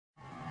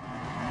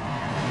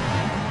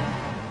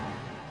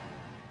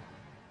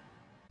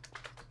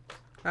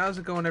How's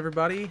it going,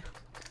 everybody?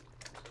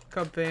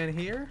 Cub Fan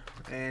here,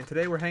 and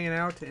today we're hanging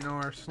out in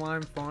our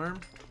slime farm,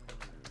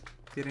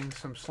 getting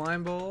some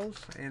slime balls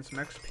and some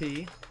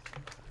XP.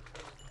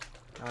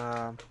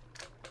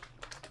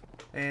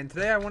 And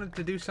today I wanted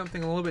to do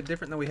something a little bit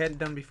different than we hadn't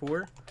done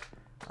before.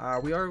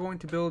 We are going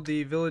to build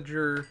the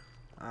villager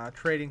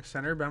trading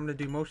center, but I'm going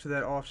to do most of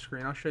that off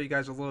screen. I'll show you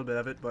guys a little bit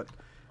of it, but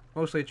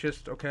mostly it's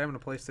just, okay, I'm going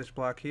to place this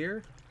block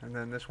here, and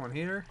then this one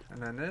here,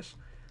 and then this.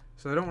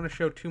 So I don't want to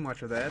show too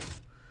much of that,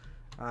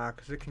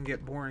 because it can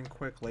get boring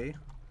quickly.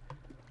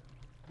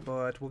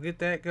 But we'll get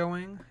that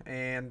going,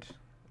 and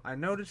I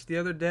noticed the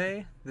other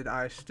day that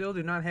I still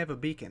do not have a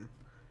beacon.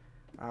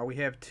 We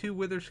have 2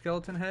 wither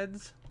skeleton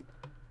heads,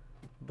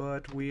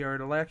 but we are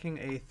lacking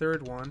a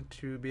third one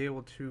to be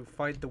able to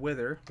fight the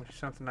wither, which is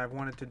something I've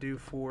wanted to do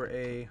for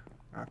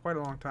quite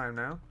a long time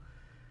now.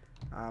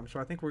 So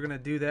I think we're going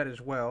to do that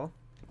as well.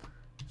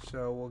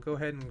 So we'll go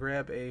ahead and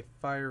grab a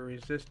fire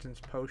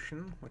resistance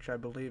potion, which I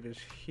believe is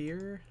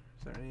here.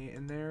 Is there any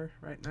in there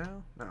right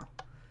now? No.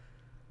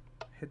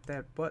 Hit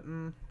that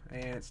button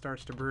and it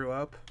starts to brew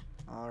up.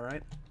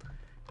 Alright.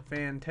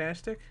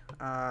 Fantastic.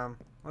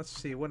 Let's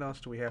see, what else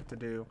do we have to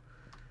do?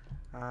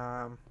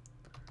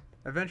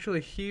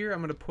 Eventually here I'm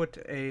going to put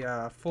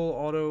a full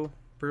auto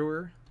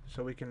brewer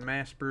so we can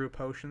mass brew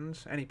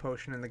potions, any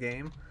potion in the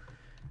game.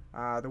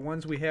 The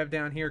ones we have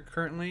down here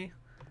currently,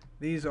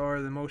 these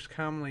are the most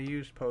commonly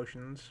used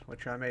potions,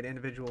 which I made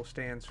individual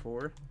stands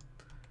for.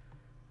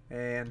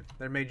 And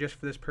they're made just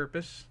for this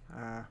purpose.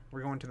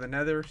 We're going to the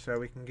nether so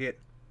we can get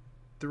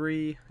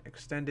 3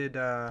 extended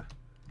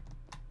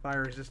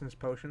fire resistance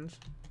potions.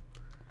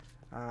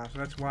 So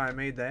that's why I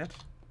made that.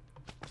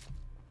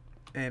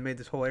 And made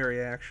this whole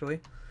area, actually.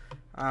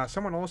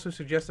 Someone also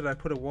suggested I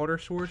put a water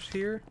source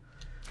here.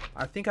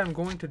 I think I'm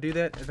going to do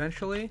that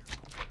eventually.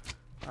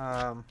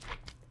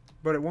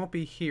 But it won't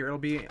be here. It'll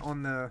be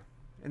in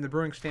the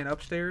brewing stand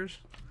upstairs.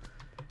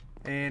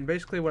 And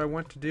basically what I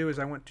want to do is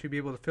I want to be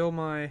able to fill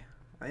my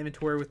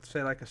inventory with,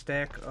 say, like a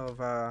stack of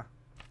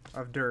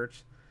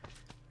dirt,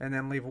 and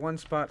then leave one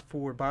spot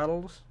for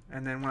bottles,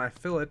 and then when I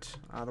fill it,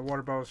 the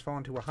water bottles fall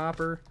into a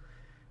hopper,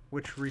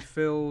 which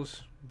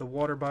refills the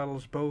water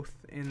bottles both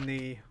in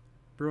the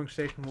brewing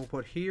station we'll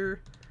put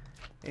here,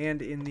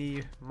 and in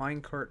the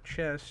minecart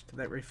chest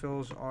that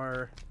refills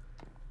our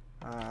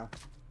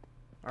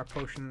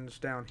potions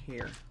down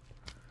here.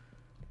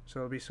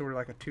 So it'll be sort of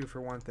like a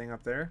 2-for-1 thing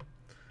up there.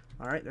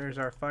 Alright, there's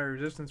our fire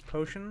resistance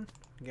potion.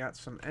 Got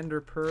some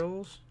ender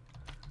pearls.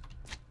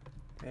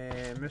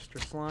 And Mr.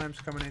 Slime's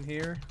coming in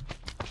here.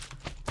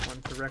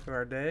 Wanting to wreck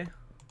our day.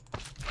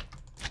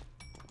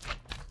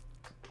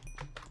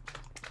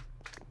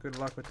 Good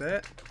luck with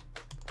that.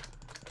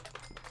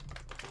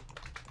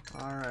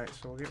 Alright,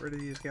 so we'll get rid of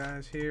these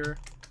guys here.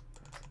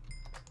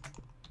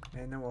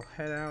 And then we'll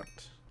head out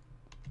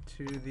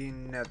to the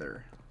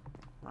nether.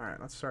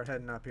 Alright, let's start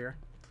heading up here.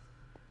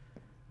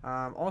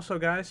 Also,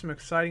 guys, some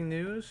exciting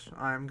news.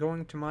 I'm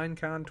going to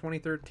Minecon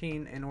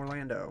 2013 in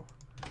Orlando.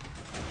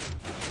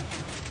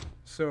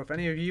 So if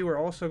any of you are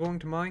also going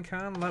to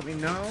Minecon, let me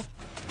know.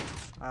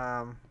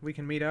 We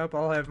can meet up.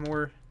 I'll have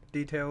more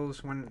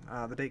details when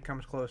the date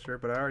comes closer,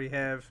 but I already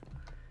have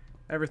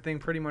everything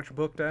pretty much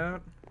booked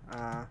out.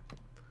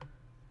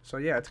 So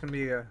yeah, it's gonna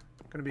be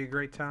a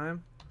great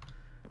time.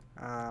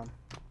 A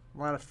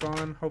lot of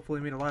fun.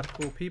 Hopefully meet a lot of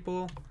cool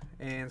people.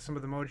 And some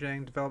of the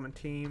Mojang development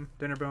team,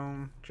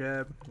 Dinnerbone,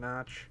 Jeb,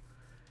 Notch,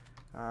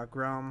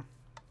 Grum,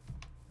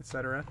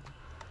 etc.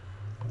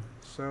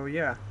 So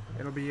yeah,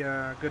 it'll be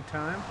a good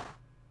time.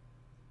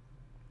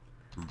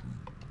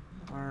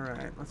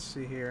 Alright, let's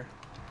see here.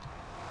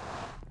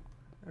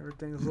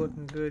 Everything's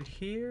looking good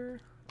here.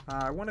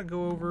 I want to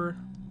go over,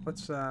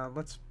 let's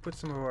put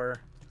some of our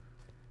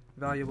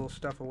valuable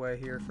stuff away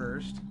here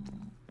first.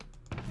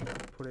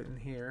 Put it in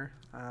here.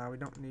 We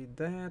don't need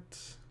that.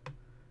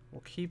 We'll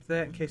keep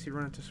that in case you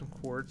run into some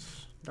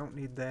quartz. Don't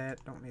need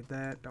that, don't need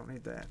that, don't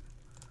need that.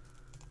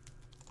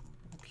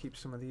 We'll keep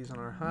some of these on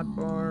our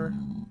hotbar.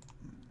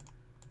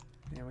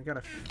 And we got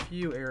a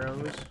few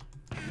arrows.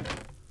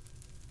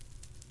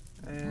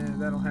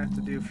 And that'll have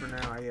to do for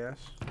now, I guess.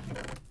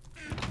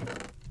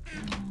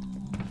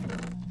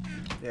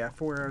 Yeah,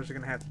 4 arrows are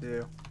going to have to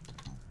do.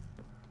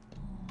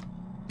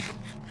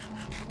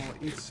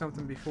 We'll eat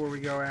something before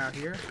we go out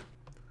here.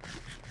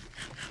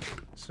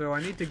 So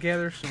I need to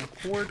gather some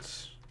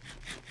quartz.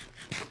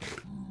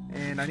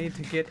 And I need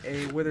to get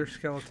a wither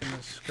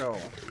skeleton skull.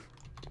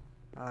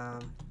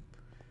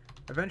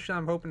 Eventually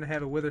I'm hoping to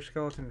have a wither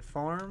skeleton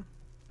farm,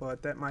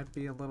 but that might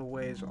be a little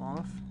ways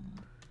off.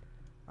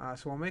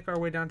 So we'll make our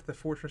way down to the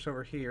fortress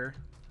over here.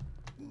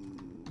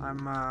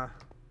 I'm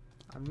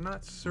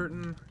not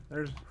certain.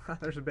 There's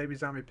a baby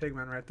zombie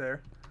pigman right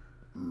there.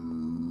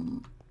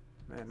 Man,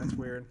 that's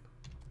weird.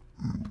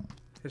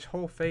 His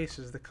whole face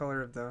is the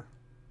color of the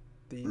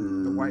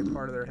white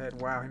part of their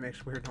head. Wow, he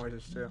makes weird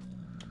noises too.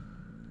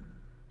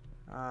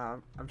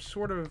 I'm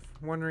sort of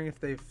wondering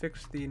if they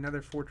fixed the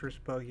Nether Fortress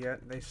bug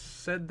yet. They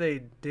said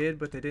they did,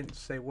 but they didn't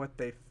say what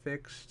they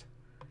fixed.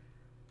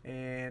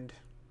 And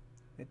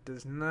It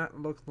does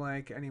not look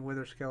like any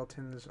wither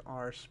skeletons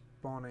are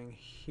spawning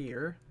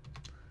here.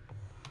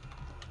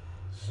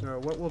 So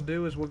what we'll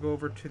do is we'll go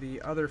over to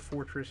the other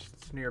fortress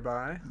that's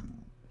nearby.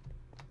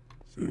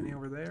 See any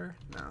over there?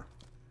 No.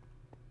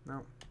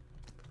 No.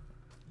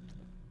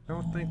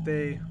 Don't think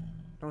they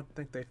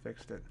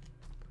fixed it.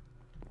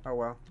 Oh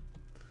well.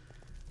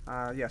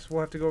 Yes, we'll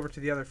have to go over to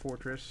the other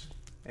fortress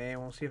and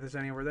we'll see if there's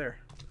any over there.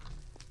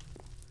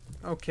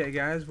 Okay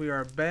guys, we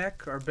are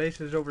back. Our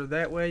base is over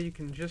that way. You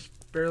can just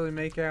barely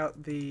make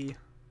out the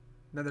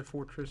nether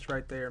fortress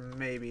right there,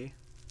 maybe. You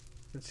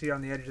can see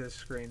on the edge of the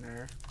screen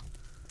there.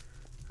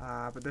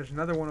 But there's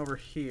another one over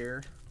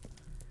here.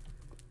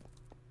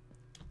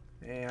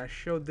 And I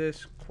showed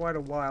this quite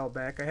a while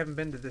back. I haven't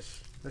been to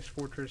this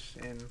fortress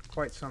in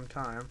quite some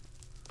time.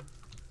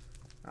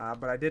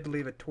 But I did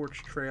leave a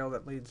torch trail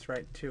that leads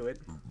right to it.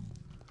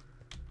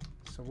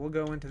 So we'll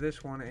go into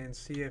this one and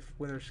see if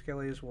wither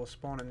skellies will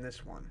spawn in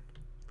this one.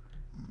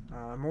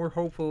 I'm more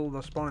hopeful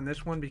they'll spawn in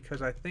this one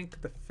because I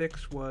think the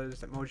fix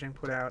was that Mojang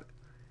put out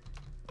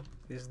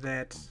is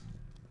that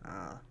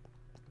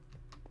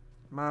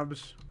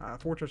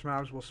fortress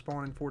mobs will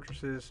spawn in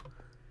fortresses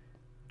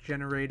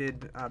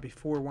generated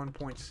before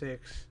 1.6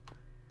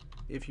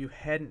 if you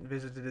hadn't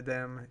visited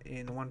them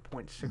in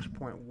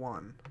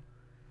 1.6.1.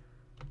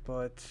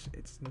 But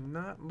it's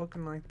not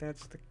looking like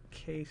that's the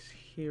case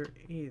here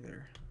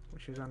either,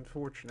 which is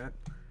unfortunate.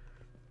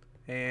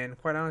 And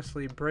quite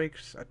honestly,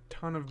 breaks a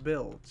ton of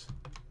builds.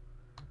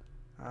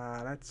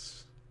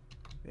 That's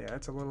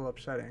a little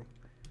upsetting.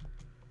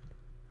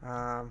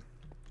 And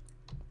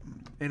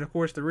of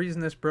course, the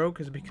reason this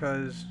broke is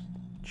because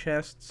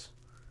chests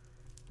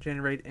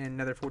generate in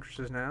nether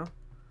fortresses now.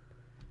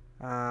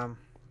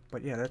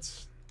 But yeah,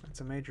 that's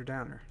a major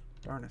downer.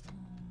 Darn it.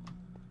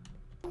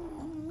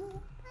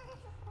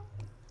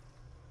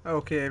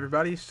 Okay,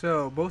 everybody.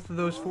 So both of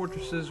those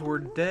fortresses were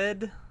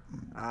dead.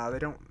 They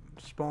don't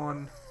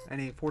spawn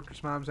any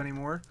fortress mobs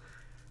anymore,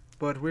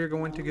 but we're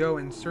going to go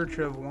in search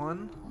of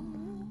one.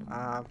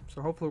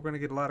 So hopefully we're going to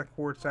get a lot of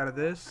quartz out of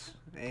this,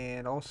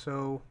 and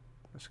also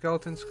a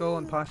skeleton skull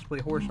and possibly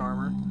horse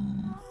armor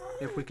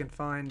if we can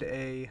find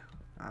a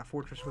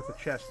fortress with a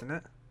chest in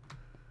it.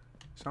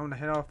 So I'm going to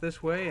head off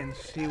this way and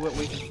see what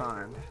we can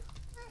find.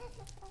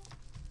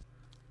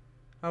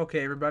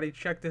 Okay, everybody,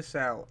 check this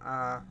out.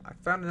 I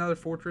found another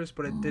fortress,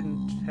 but it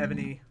didn't have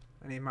any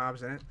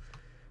mobs in it.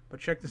 But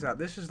check this out.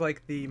 This is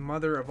like the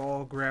mother of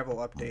all gravel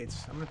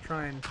updates. I'm going to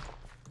try and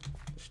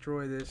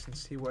destroy this and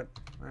see what...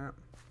 Well,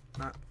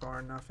 not far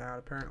enough out,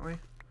 apparently.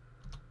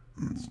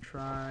 Let's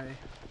try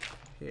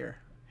here.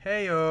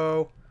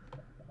 Hey-oh!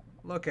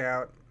 Look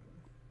out.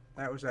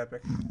 That was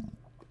epic.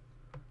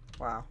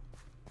 Wow.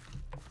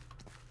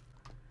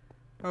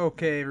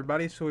 Okay,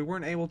 everybody, so we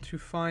weren't able to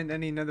find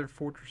any nether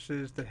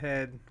fortresses that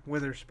had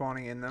wither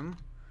spawning in them.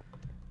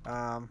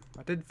 I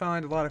did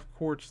find a lot of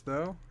quartz,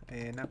 though,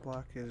 and that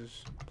block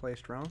is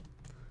placed wrong.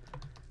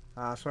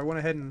 So I went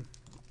ahead and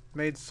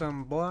made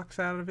some blocks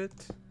out of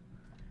it,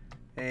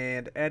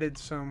 and added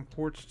some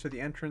quartz to the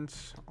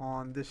entrance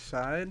on this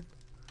side,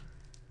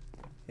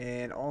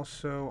 and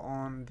also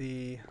on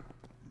the,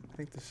 I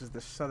think this is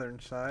the southern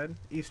side,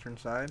 eastern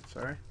side,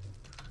 sorry.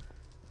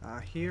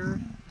 Here,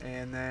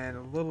 and then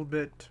a little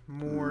bit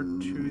more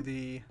to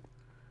the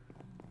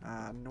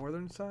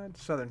northern side?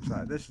 Southern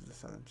side. This is the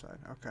southern side.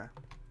 Okay.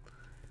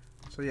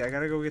 So yeah, I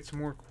gotta go get some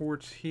more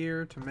quartz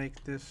here to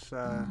make this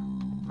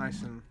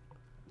nice and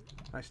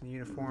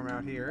uniform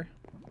out here.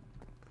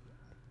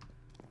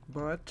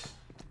 But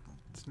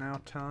it's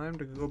now time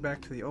to go back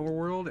to the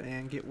overworld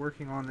and get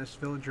working on this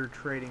villager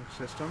trading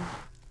system.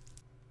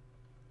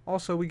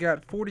 Also, we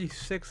got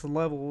 46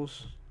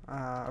 levels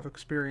of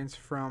experience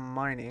from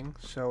mining,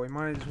 so we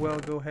might as well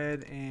go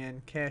ahead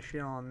and cash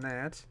in on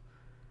that.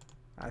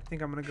 I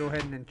think I'm going to go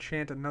ahead and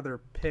enchant another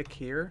pick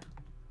here.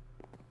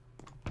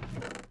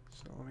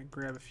 So let me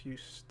grab a few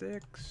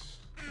sticks.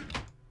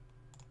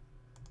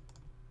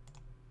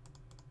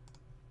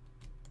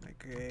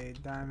 Make a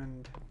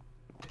diamond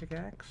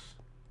pickaxe.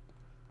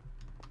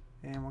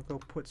 And we'll go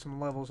put some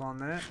levels on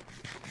that.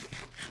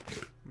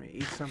 Let me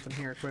eat something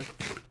here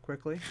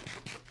quickly.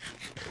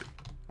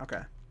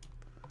 Okay.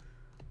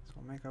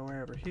 Make our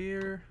way over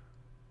here.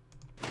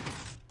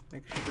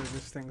 Make sure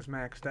this thing's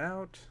maxed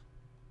out.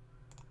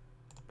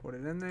 Put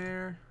it in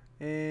there.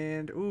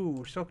 And,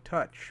 ooh, Silk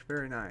Touch.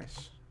 Very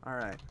nice.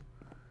 Alright.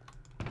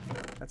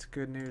 That's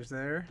good news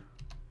there.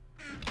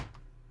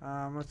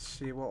 Let's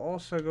see. We'll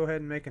also go ahead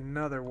and make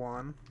another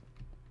one.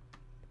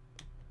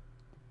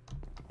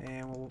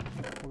 And we'll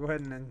go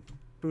ahead and then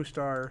boost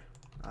our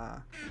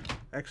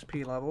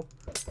XP level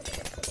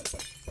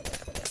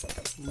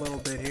a little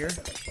bit here.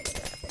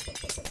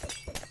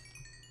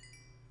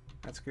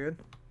 That's good.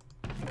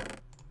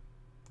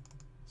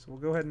 So we'll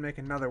go ahead and make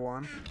another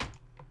one.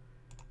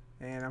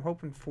 And I'm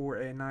hoping for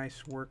a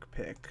nice work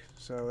pick.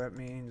 So that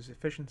means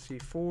efficiency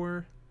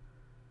 4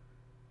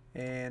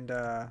 and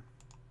an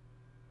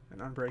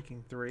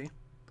unbreaking 3.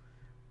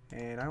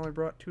 And I only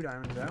brought 2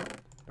 diamonds out.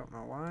 Don't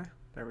know why.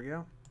 There we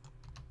go.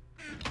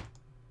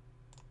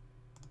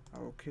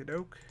 Okie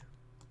doke.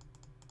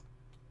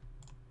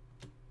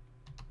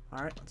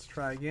 Alright, let's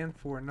try again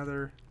for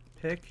another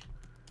pick.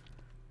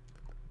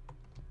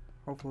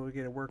 Hopefully we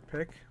get a work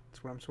pick.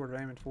 That's what I'm sort of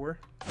aiming for.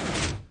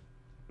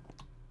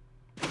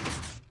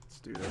 Let's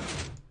do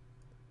this.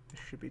 This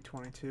should be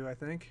 22, I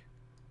think.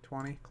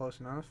 20, close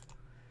enough.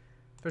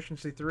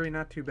 Efficiency 3,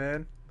 not too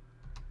bad.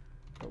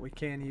 But we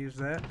can use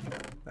that.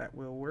 That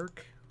will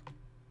work.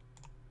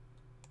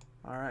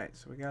 Alright,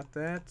 so we got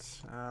that.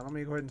 Let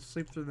me go ahead and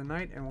sleep through the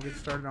night and we'll get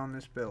started on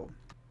this build.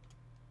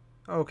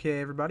 Okay,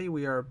 everybody,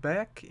 we are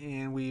back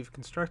and we've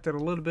constructed a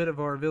little bit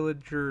of our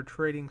villager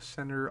trading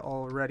center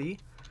already.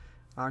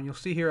 You'll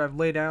see here I've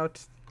laid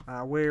out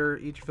where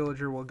each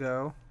villager will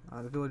go.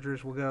 The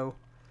villagers will go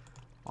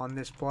on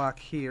this block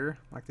here,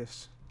 like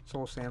this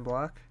soul sand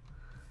block.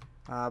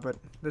 But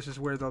this is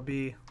where they'll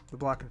be, the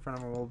block in front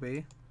of them will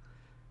be.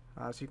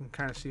 So you can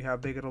kind of see how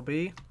big it'll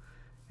be.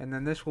 And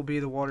then this will be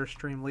the water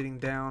stream leading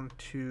down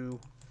to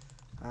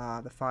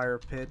the fire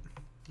pit,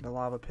 the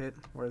lava pit,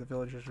 where the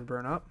villagers will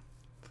burn up.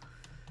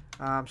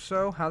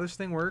 So how this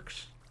thing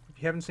works,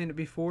 if you haven't seen it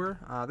before,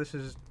 this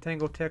is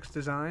Tango Tech's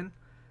design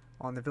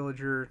on the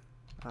villager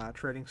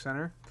trading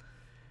center.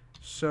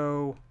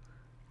 So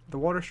the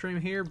water stream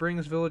here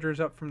brings villagers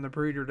up from the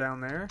breeder down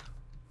there.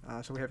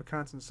 So we have a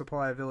constant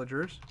supply of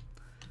villagers.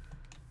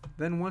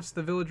 Then once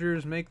the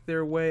villagers make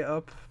their way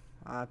up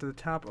to the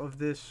top of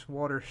this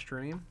water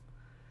stream,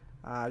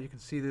 you can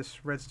see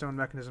this redstone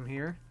mechanism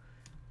here.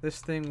 This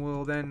thing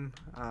will then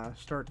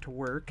start to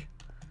work.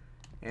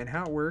 And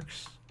how it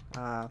works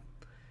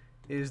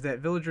is that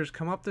villagers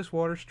come up this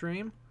water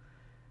stream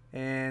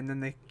and then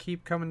they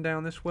keep coming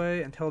down this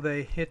way until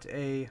they hit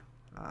a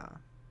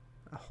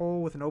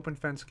hole with an open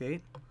fence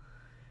gate.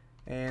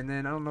 And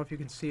then I don't know if you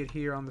can see it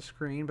here on the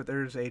screen, but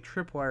there's a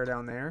tripwire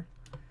down there.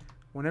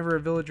 Whenever a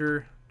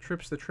villager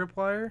trips the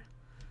tripwire,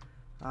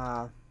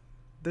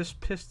 this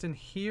piston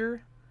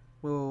here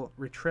will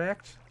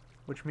retract,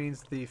 which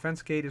means the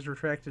fence gate is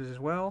retracted as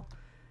well,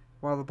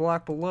 while the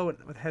block below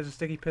it has a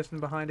sticky piston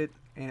behind it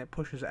and it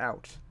pushes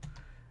out.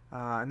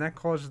 And that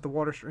causes the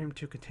water stream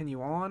to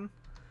continue on,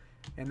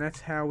 and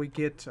that's how we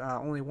get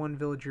only one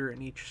villager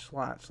in each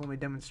slot. So let me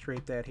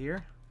demonstrate that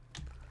here.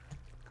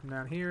 Come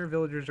down here,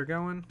 villagers are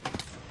going,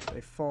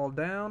 they fall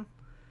down.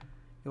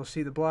 You'll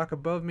see the block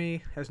above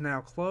me has now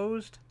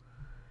closed,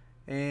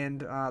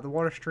 and the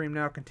water stream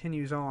now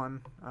continues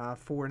on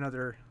for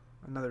another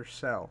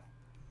cell.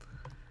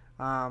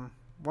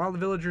 While the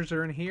villagers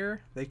are in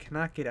here, they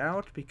cannot get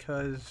out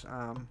because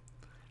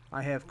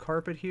I have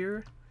carpet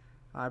here.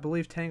 I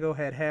believe Tango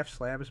had half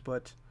slabs,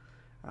 but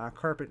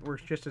carpet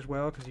works just as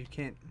well because you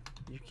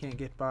can't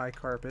get by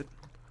carpet.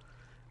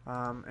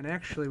 And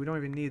actually, we don't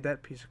even need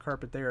that piece of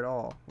carpet there at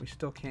all. We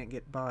still can't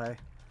get by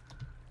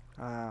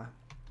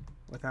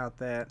without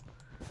that.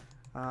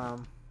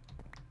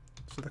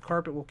 So the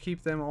carpet will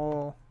keep them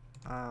all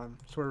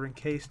sort of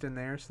encased in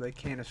there so they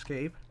can't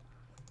escape.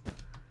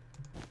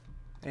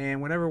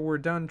 And whenever we're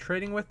done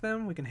trading with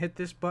them, we can hit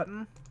this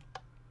button.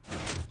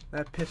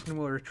 That piston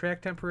will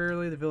retract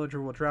temporarily, the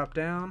villager will drop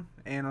down,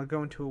 and it'll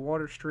go into a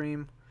water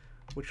stream,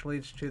 which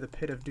leads to the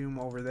pit of doom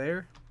over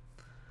there.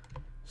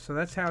 So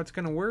that's how it's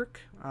going to work.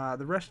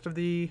 The rest of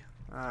the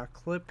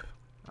clip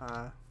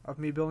of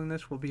me building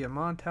this will be a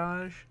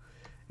montage.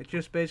 It's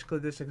just basically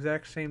this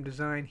exact same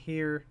design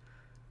here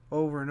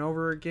over and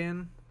over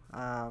again,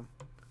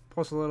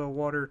 plus a little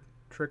water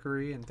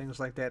trickery and things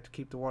like that to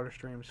keep the water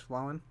streams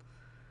flowing.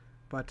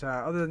 But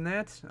other than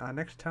that,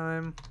 next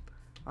time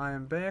I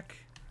am back,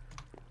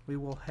 we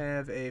will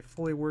have a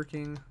fully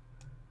working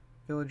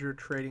villager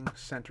trading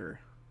center.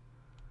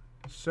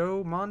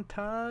 So,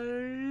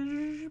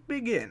 montage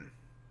begin.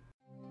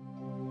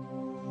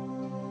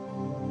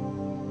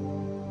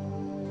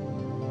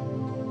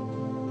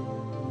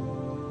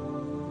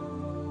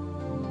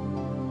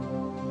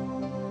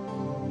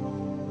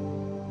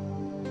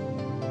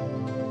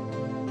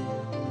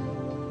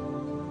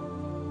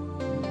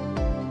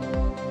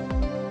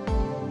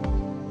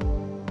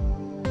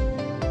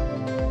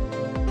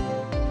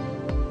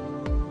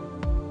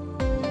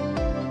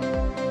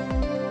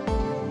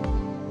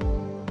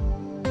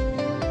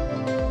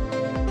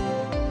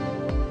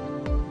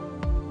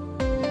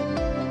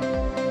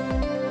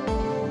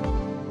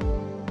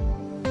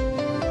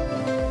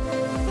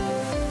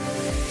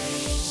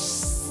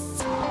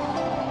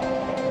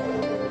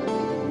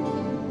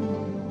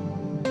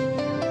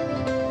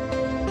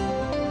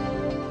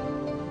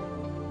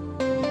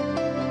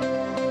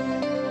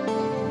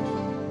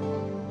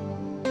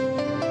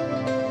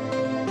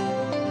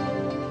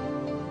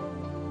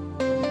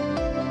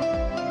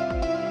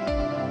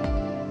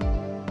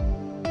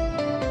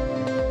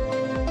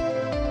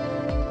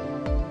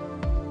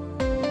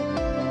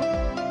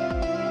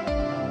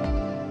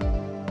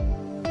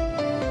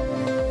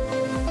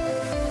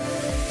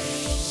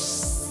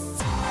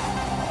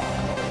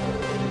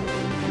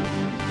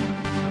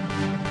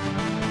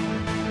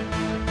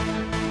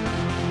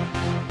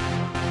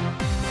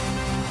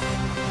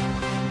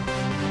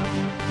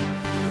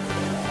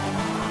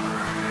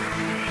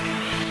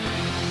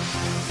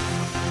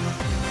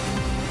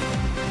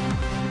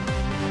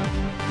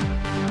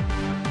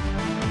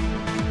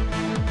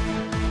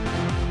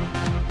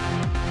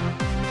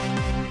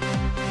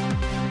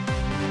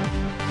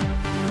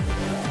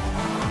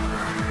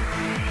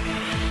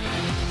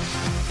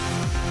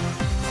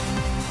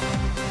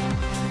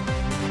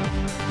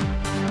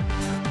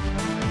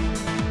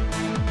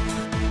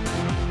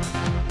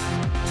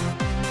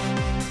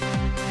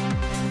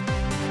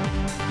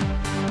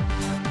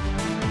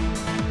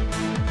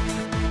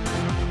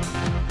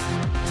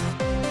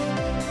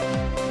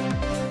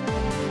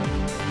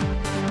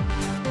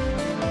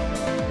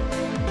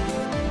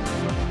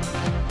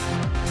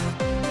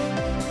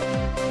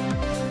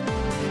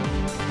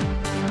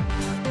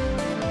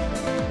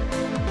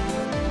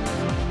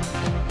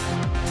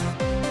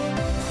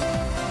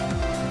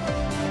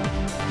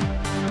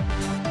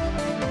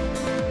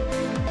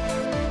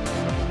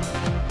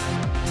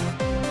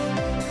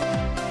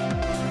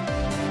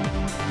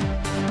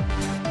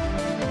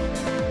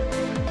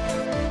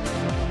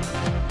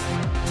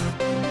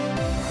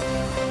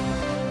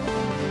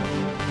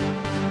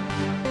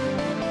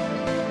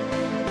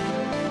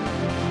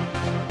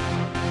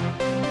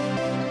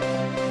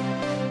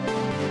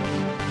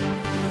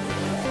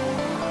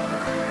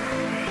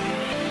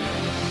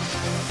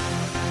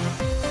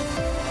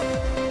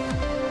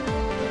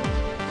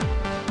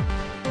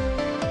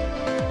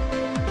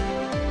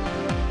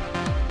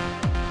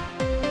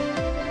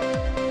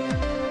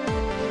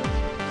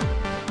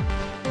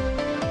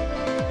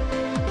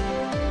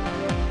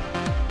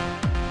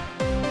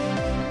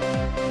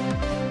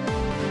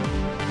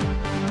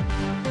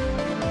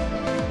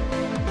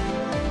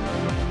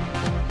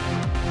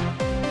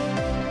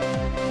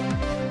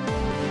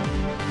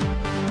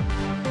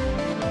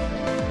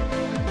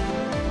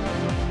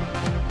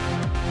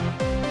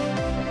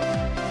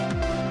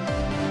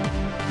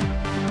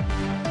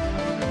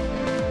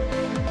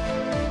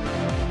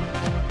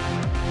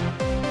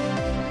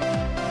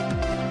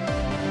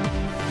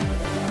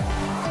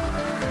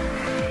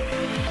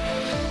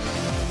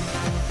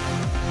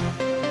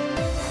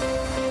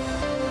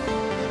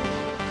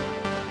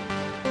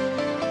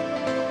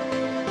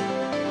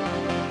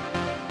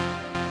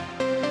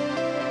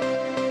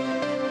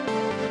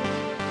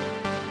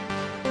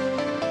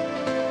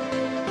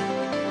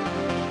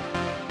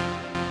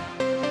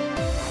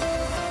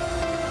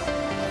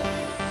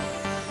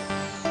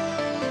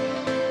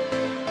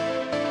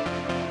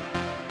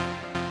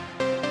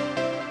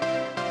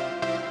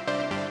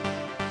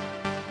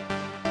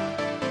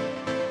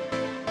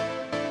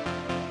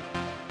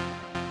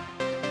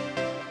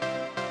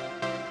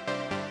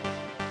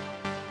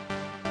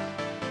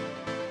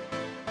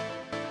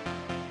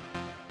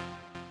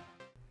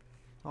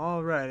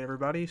 Alright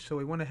everybody, so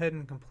we went ahead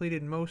and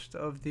completed most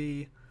of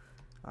the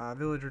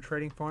villager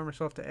trading farm. I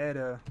still have to add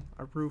a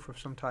roof of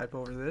some type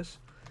over this.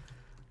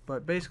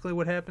 But basically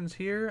what happens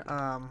here,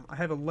 I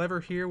have a lever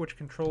here which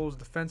controls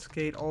the fence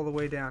gate all the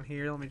way down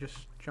here. Let me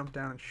just jump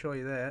down and show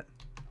you that.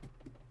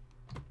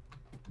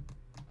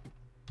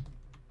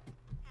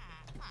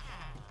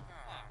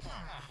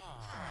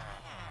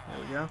 There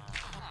we go.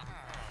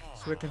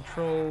 So it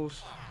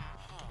controls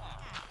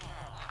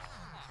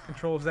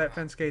that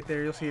fence gate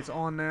there. You'll see it's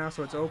on now,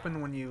 so it's open.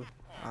 When you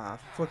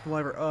flick the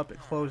lever up, it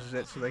closes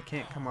it so they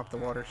can't come up the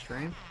water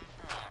stream.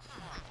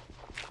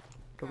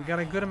 But we got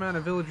a good amount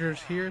of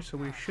villagers here, so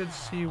we should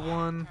see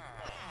one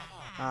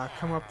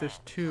come up this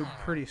tube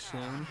pretty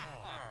soon.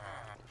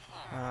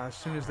 As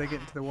soon as they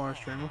get into the water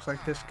stream. Looks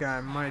like this guy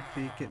might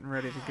be getting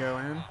ready to go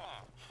in.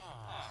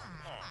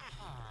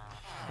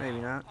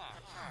 Maybe not.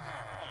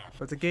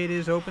 But the gate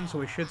is open, so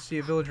we should see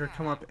a villager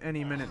come up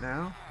any minute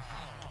now.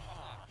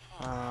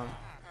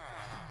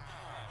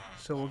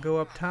 So we'll go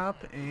up top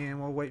and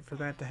we'll wait for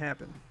that to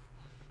happen.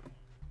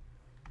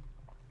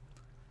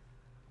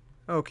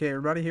 Okay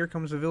everybody, here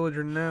comes a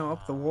villager now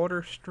up the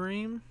water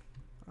stream.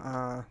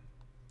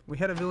 We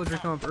had a villager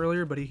come up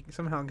earlier, but he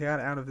somehow got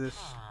out of this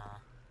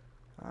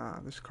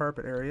this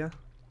carpet area.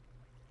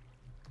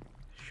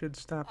 Should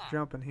stop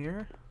jumping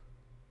here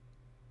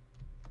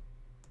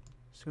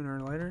sooner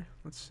or later.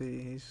 Let's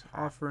see, he's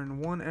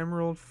offering 1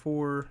 emerald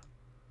for...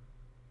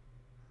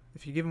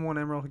 If you give him 1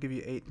 emerald, he'll give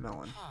you 8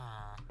 melon.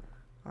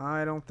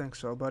 I don't think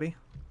so, buddy.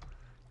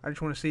 I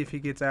just want to see if he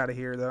gets out of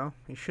here, though.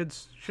 He should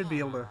be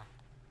able to...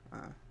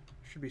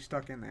 should be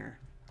stuck in there.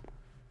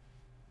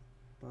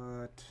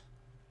 But...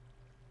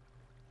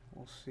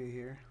 we'll see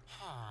here.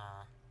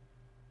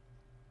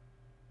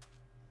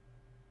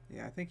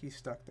 Yeah, I think he's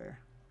stuck there.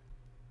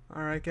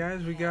 Alright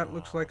guys, we got,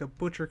 looks like a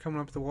butcher coming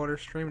up the water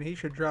stream, and he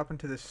should drop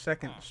into the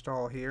second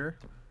stall here.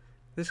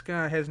 This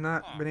guy has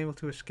not been able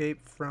to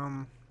escape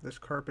from this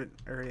carpet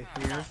area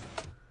here.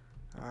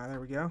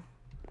 There we go.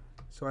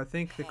 So I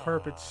think the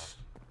carpet's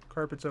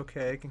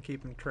okay. It can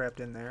keep him trapped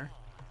in there.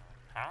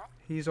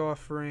 He's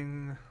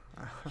offering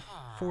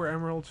 4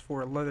 emeralds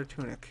for a leather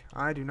tunic.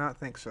 I do not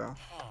think so.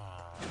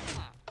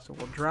 So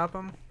we'll drop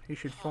him. He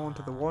should fall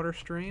into the water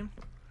stream.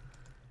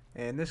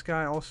 And this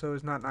guy also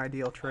is not an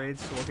ideal trade,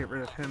 so we'll get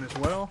rid of him as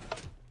well.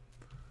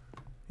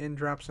 In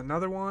drops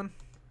another one,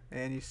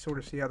 and you sort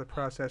of see how the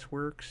process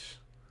works.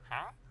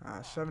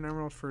 7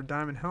 emeralds for a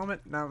diamond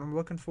helmet. Now what I'm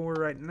looking for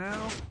right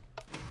now.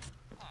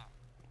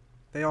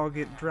 They all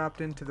get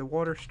dropped into the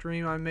water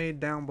stream I made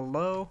down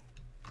below.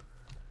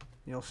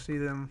 You'll see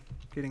them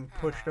getting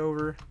pushed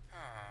over.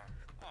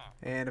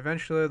 And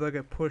eventually they'll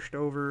get pushed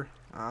over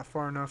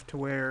far enough to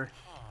where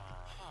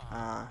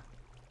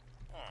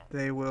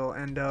they will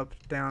end up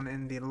down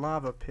in the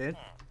lava pit,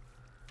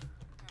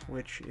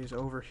 which is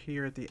over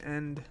here at the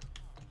end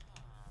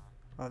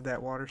of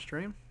that water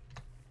stream.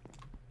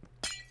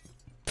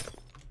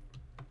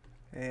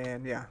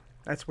 And yeah,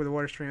 that's where the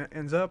water stream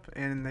ends up,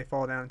 and they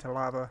fall down into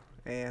lava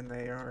and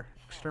they are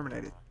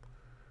exterminated.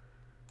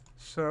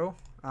 So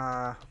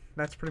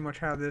that's pretty much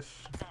how this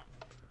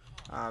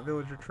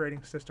villager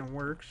trading system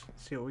works.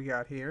 Let's see what we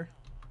got here.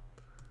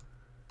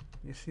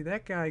 You see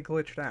that guy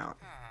glitched out,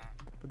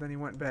 but then he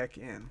went back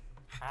in.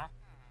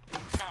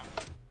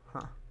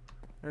 Huh.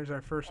 There's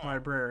our first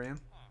librarian.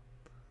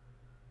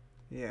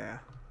 Yeah.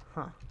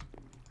 Huh.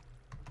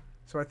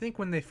 So I think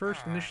when they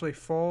first initially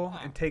fall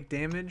and take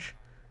damage,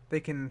 they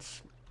can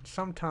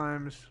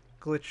sometimes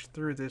glitch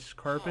through this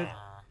carpet.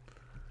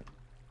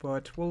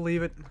 But we'll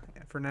leave it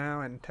for now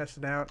and test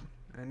it out.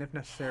 And if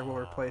necessary, we'll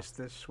replace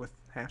this with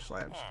half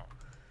slabs.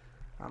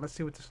 Let's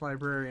see what this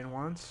librarian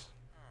wants.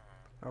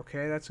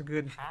 Okay, that's a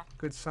good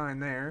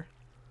sign there.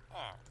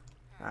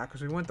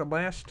 Because we want the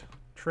last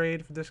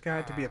trade for this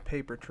guy to be a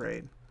paper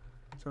trade.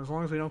 So as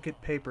long as we don't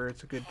get paper,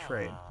 it's a good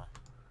trade.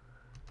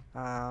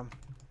 So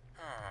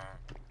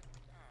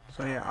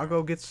yeah, I'll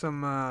go get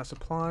some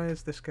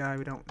supplies. This guy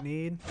we don't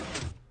need.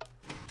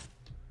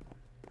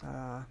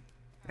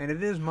 And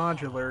it is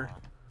modular.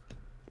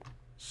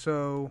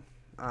 So,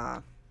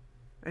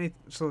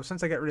 so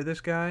since I got rid of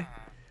this guy,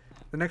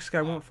 the next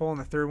guy won't fall on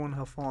the third one,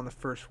 he'll fall on the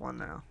first one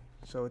now.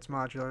 So it's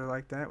modular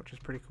like that, which is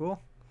pretty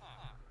cool.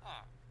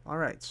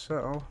 Alright,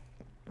 so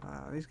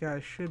these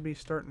guys should be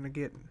starting to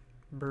get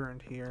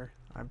burned here,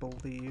 I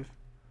believe,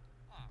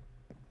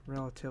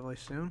 relatively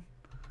soon.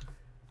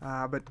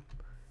 But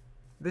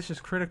this is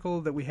critical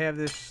that we have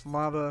this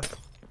lava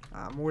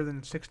more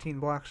than 16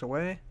 blocks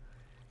away,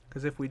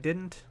 because if we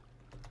didn't,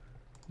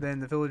 then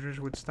the villagers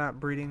would stop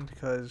breeding,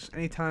 because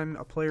anytime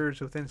a player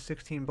is within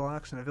 16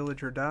 blocks and a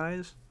villager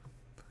dies,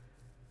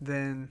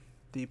 then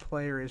the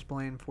player is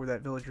blamed for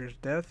that villager's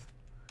death,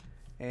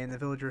 and the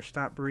villagers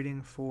stop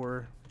breeding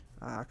for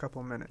a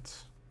couple of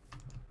minutes.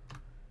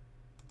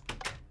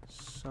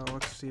 So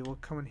let's see, we'll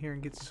come in here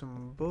and get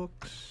some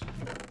books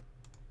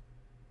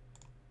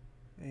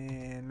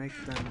and make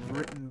them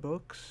written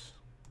books.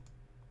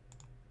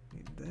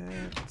 Need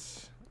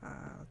that.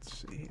 Let's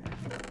see here.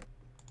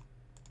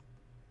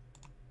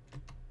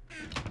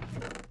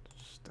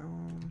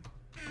 Stone,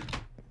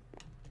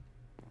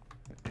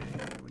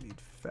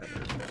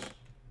 feathers.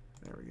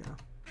 There we go.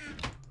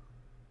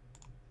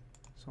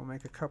 So we'll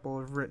make a couple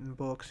of written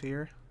books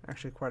here.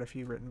 Actually, quite a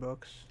few written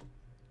books.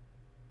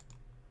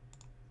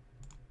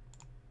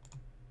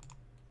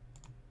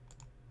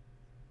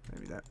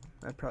 Maybe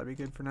that'd probably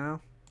be good for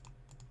now.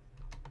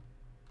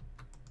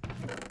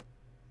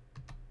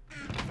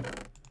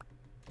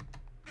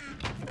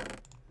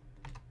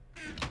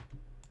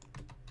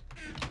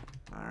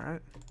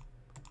 Alright.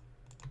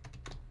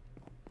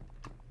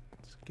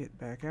 Let's get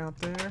back out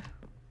there.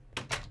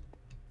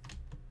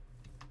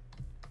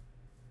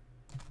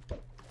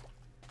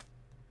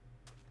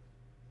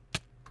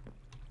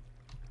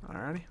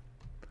 Alrighty.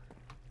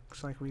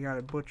 Looks like we got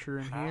a butcher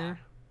in here.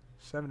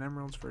 7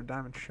 emeralds for a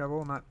diamond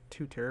shovel. Not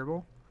too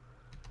terrible.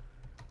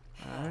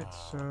 Alright,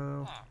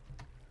 so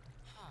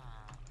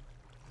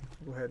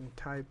go ahead and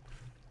type.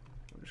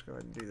 We'll just go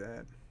ahead and do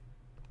that.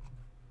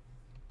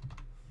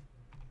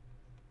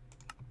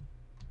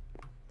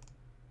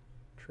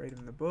 Trade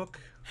him the book.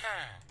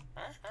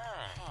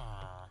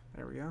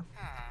 There we go.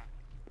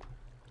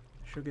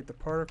 Should get the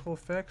particle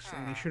effects,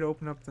 and he should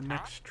open up the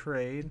next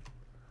trade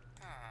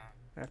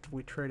after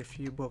we trade a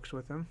few books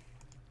with him.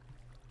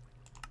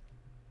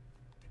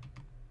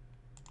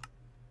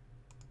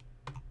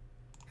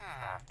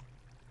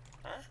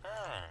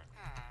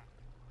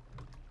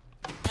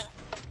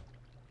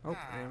 Oh,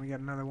 and we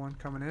got another one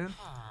coming in.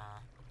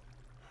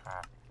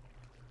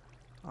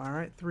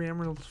 Alright, 3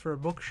 emeralds for a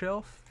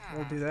bookshelf.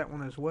 We'll do that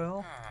one as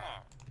well.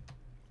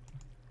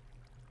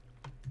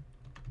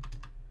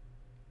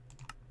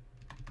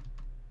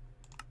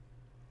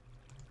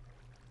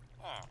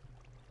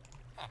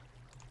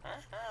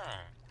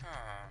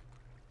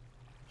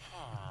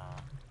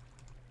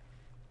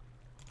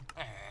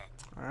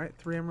 Alright,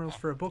 3 emeralds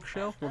for a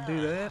bookshelf. We'll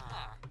do that.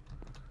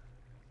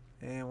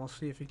 And we'll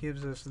see if he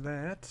gives us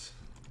that.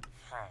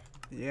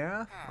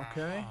 Yeah,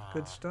 okay,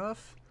 good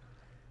stuff.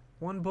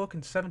 1 book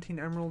and 17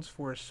 emeralds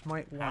for a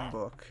Smite 1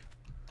 book.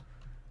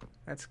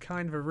 That's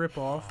kind of a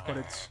rip-off, but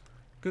it's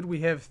good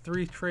we have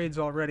 3 trades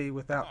already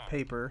without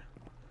paper.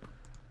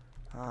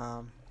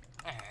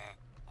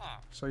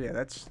 So yeah,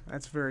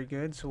 that's very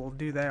good. So we'll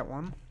do that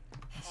one.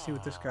 Let's see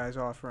what this guy's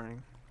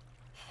offering.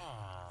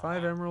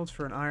 5 emeralds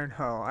for an iron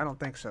hoe. I don't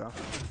think so.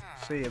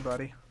 See ya,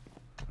 buddy.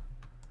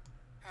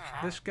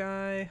 This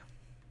guy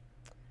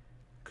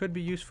could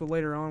be useful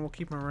later on. We'll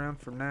keep him around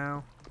for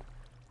now.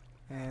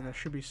 And there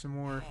should be some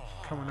more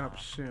coming up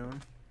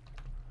soon.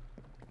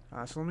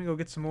 So let me go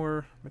get some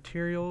more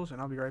materials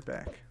and I'll be right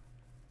back.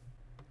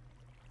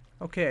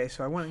 Okay,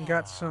 so I went and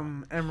got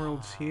some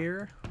emeralds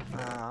here.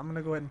 I'm going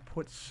to go ahead and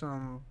put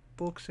some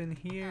books in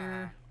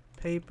here,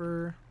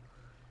 paper,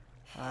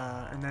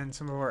 and then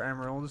some of our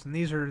emeralds. And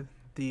these are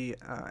the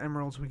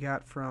emeralds we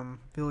got from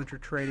villager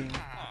trading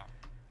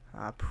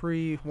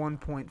pre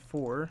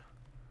 1.4.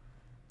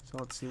 So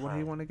let's see, what do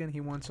he want again?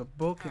 He wants a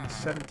book and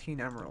 17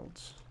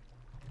 emeralds.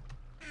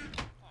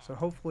 So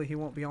hopefully he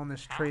won't be on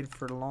this trade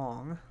for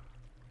long,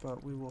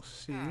 but we will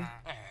see.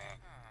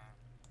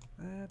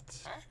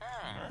 That.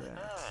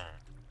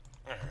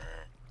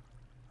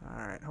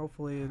 Alright,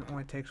 hopefully it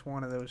only takes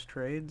 1 of those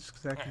trades,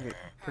 because that can get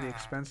pretty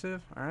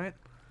expensive. Alright,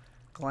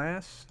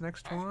 glass,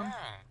 next one.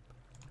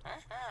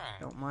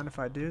 Don't mind if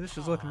I do. This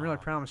is looking really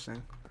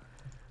promising.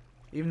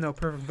 Even though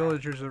perfect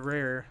villagers are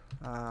rare,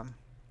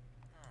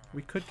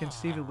 we could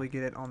conceivably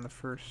get it on the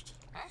first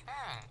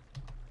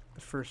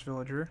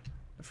villager,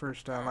 the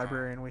first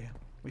librarian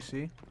we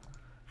see.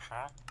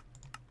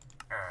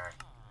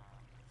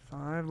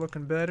 5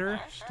 looking better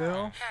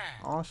still.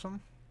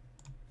 Awesome.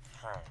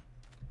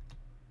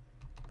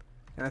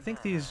 And I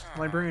think these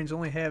librarians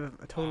only have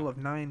a total of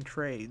 9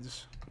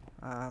 trades.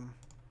 So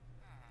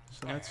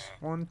that's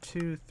 1,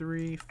 2,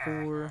 3,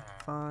 4,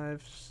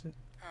 5,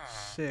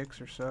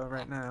 6 or so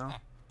right now.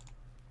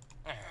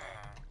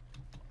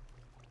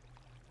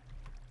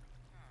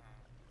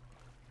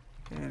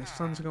 And the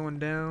sun's going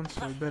down,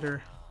 so we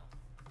better...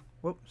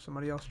 Whoop,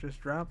 somebody else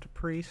just dropped, a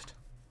priest.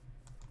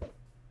 So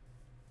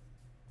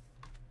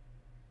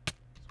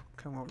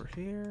come over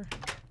here,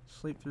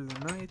 sleep through the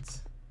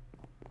night.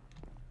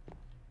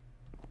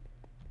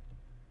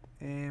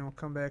 And we'll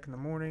come back in the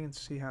morning and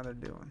see how they're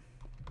doing.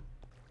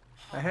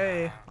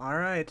 Hey,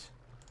 alright.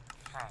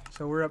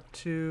 So we're up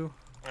to...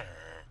 Let's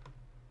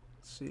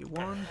see,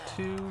 1,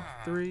 2,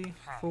 3,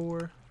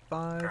 4,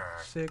 5,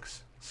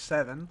 6,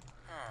 7.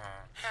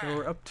 So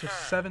we're up to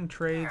 7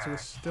 trades with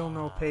still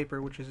no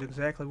paper, which is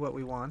exactly what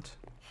we want.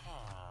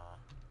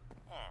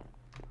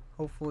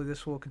 Hopefully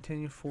this will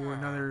continue for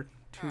another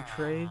 2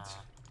 trades.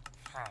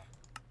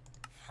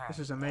 This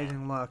is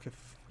amazing luck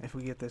if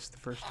we get this the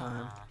first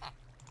time.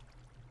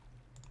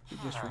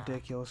 It's just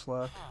ridiculous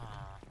luck.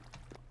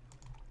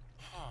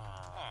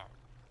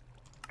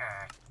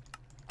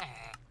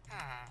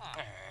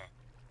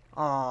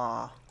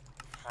 Aww.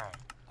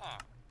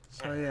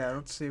 So yeah,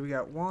 let's see, we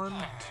got 1,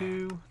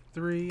 2,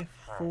 3,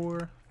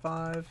 4,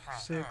 5,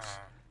 6,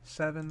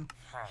 7.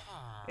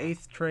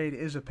 8th trade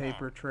is a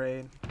paper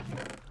trade.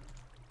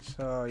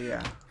 So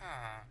yeah,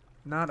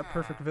 not a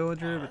perfect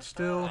villager, but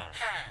still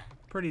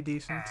pretty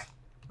decent.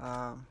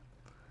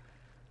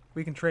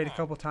 We can trade a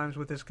couple times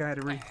with this guy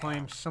to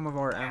reclaim some of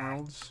our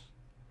emeralds.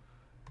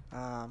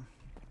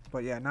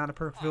 But yeah, not a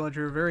perfect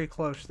villager. Very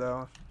close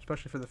though,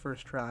 especially for the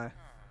first try.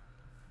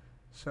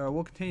 So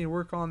we'll continue to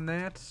work on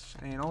that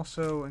and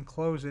also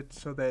enclose it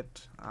so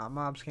that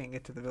mobs can't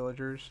get to the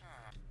villagers.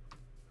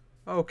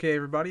 Okay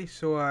everybody,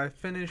 so I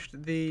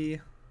finished the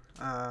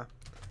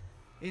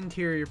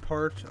interior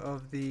part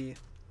of the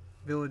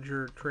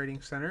villager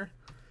trading center.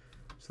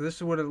 So this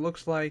is what it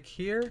looks like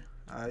here.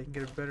 You can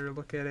get a better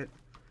look at it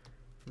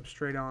from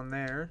straight on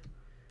there.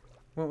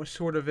 Went with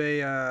sort of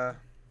a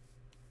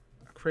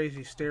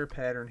crazy stair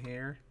pattern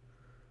here.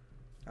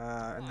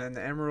 And then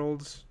the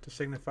emeralds to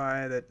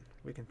signify that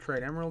we can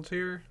trade emeralds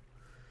here.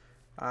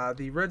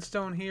 The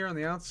redstone here on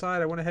the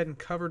outside, I went ahead and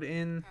covered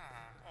in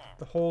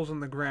the holes in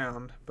the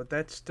ground, but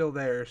that's still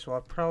there, so I'll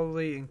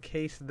probably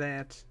encase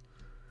that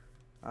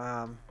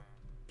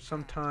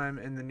sometime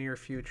in the near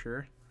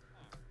future.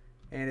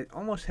 And it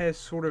almost has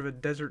sort of a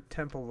desert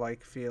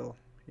temple-like feel,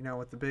 you know,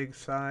 with the big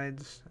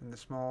sides and the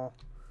small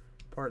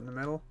part in the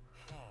middle.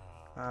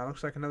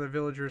 Looks like another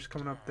villager is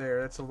coming up there.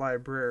 That's a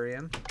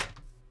librarian.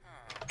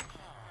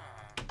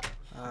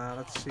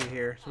 Let's see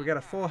here. So we got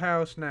a full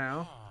house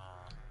now.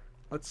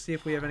 Let's see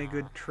if we have any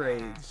good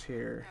trades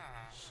here.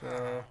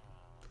 So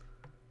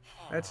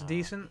that's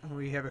decent.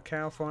 We have a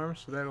cow farm,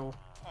 so that'll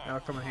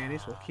come in handy.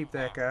 So we'll keep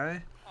that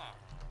guy.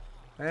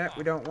 That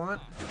we don't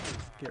want.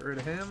 Get rid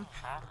of him.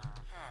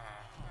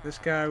 This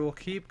guy we'll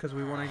keep because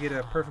we want to get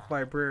a perfect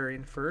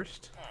librarian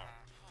first.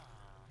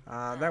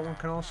 That one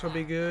can also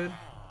be good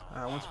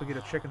once we get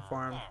a chicken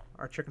farm,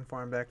 our chicken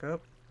farm back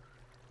up.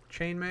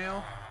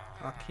 Chainmail.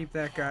 I'll keep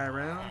that guy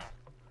around.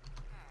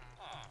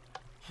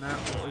 Not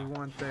what we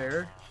want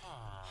there.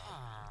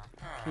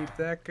 Keep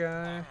that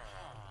guy.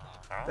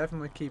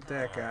 Definitely keep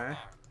that guy.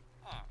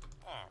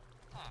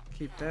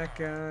 Keep that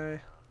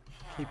guy.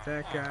 Keep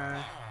that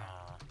guy.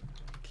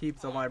 Keep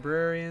the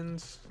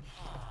librarians.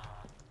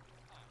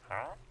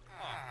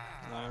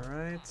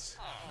 Alright.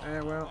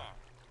 Well.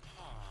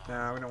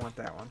 Nah, we don't want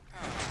that one.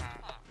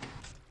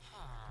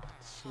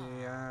 Let's see,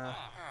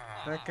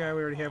 that guy,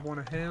 we already have one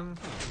of him.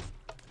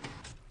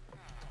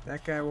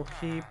 That guy we'll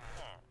keep.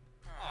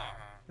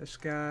 This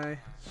guy,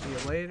 see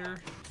you later.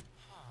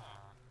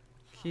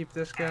 Keep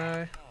this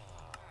guy.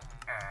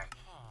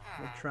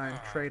 We'll try and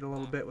trade a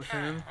little bit with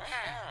him.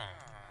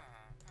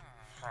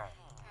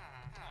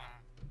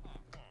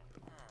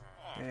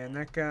 And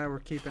that guy we're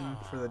keeping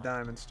for the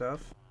diamond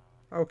stuff.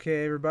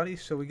 Okay everybody,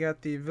 so we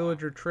got the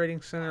villager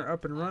trading center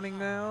up and running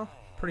now.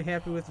 Pretty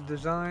happy with the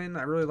design.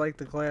 I really like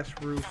the glass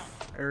roof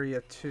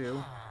area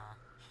too.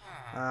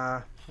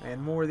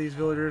 And more of these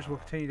villagers will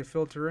continue to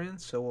filter in,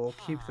 so we'll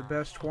keep the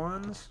best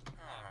ones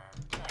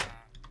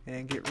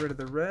and get rid of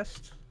the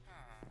rest.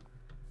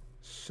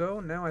 So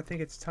now I think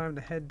it's time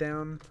to head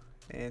down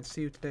and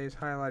see what today's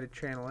highlighted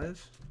channel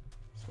is.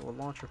 So we'll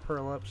launch a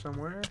pearl up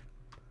somewhere,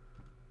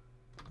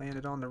 land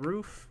it on the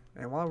roof,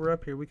 and while we're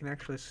up here we can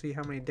actually see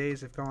how many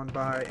days have gone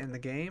by in the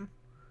game.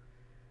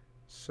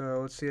 So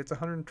let's see, it's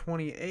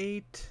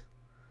 128,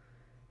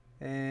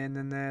 and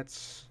then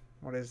that's,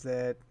 what is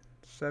that,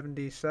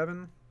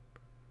 77?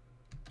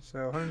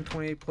 So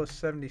 128 plus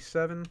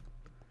 77,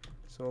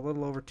 so a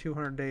little over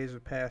 200 days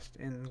have passed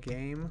in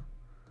game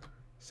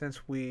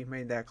since we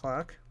made that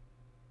clock.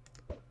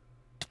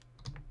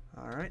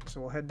 Alright,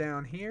 so we'll head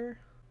down here.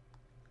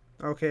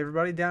 Okay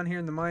everybody, down here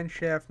in the mine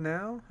shaft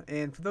now,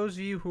 and for those of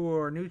you who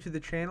are new to the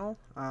channel,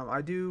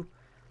 I do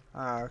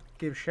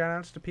give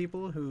shoutouts to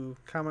people who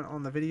comment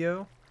on the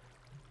video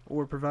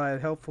or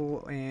provide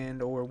helpful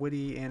and or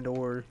witty and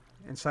or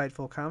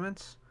insightful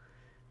comments.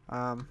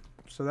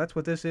 So that's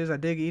what this is. I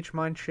dig each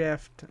mine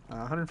shaft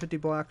 150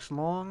 blocks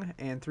long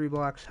and 3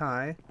 blocks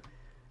high.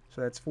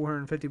 So that's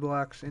 450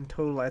 blocks in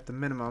total at the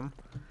minimum.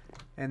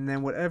 And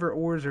then whatever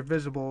ores are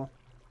visible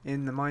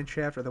in the mine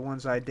shaft are the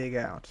ones I dig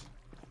out.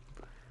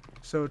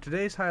 So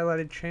today's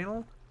highlighted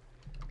channel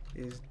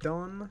is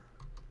Don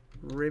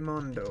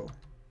Raimondo.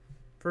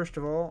 First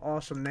of all,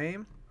 awesome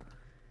name.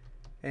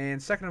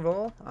 And second of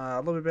all,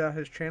 a little bit about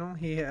his channel.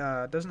 He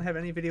doesn't have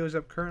any videos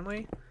up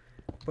currently,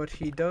 but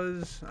he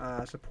does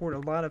support a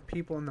lot of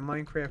people in the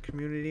Minecraft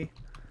community.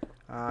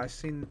 I've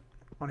seen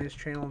on his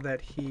channel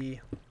that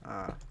he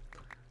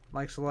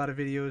likes a lot of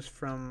videos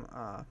from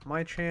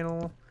my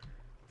channel,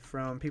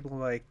 from people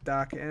like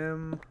Doc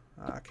M,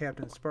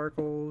 Captain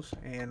Sparkles,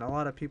 and a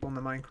lot of people in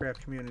the Minecraft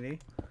community.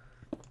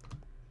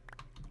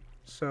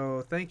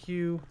 So thank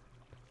you,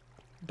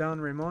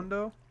 Don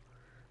Raimondo.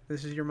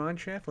 This is your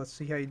mineshaft. Let's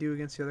see how you do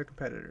against the other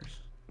competitors.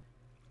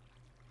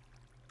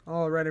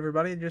 Alright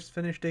everybody, just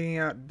finished digging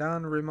out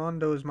Don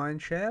Raimondo's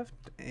mineshaft,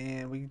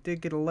 and we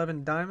did get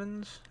 11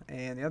 diamonds,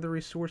 and the other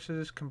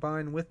resources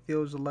combined with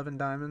those 11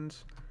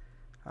 diamonds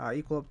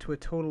equal up to a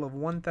total of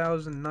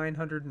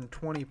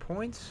 1,920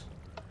 points.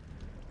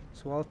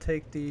 So I'll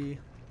take the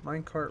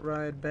minecart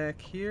ride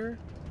back here,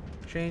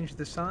 change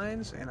the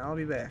signs, and I'll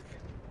be back.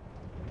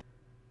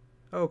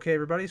 Okay,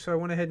 everybody, so I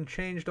went ahead and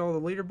changed all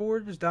the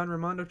leaderboards. Don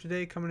Ramondo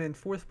today coming in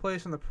 4th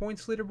place on the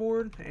points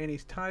leaderboard, and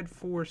he's tied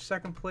for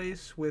 2nd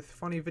place with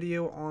Funny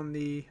Video on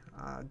the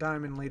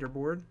diamond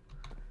leaderboard.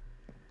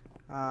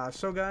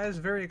 So guys,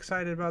 very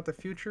excited about the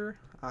future.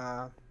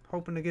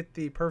 Hoping to get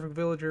the perfect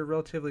villager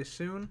relatively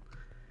soon.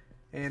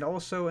 And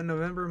also in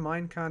November,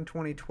 Minecon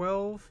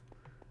 2012.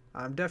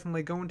 I'm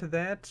definitely going to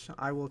that.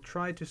 I will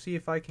try to see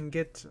if I can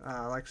get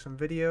like some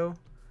video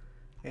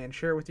and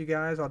share it with you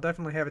guys. I'll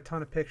definitely have a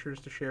ton of pictures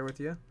to share with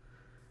you.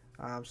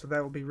 So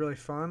that will be really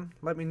fun.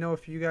 Let me know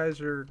if you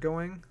guys are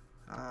going.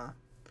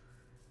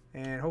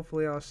 And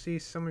hopefully I'll see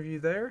some of you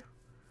there.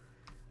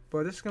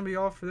 But this is going to be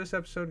all for this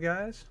episode,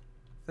 guys.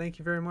 Thank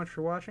you very much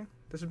for watching.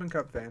 This has been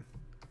Cup Fan.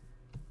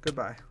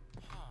 Goodbye.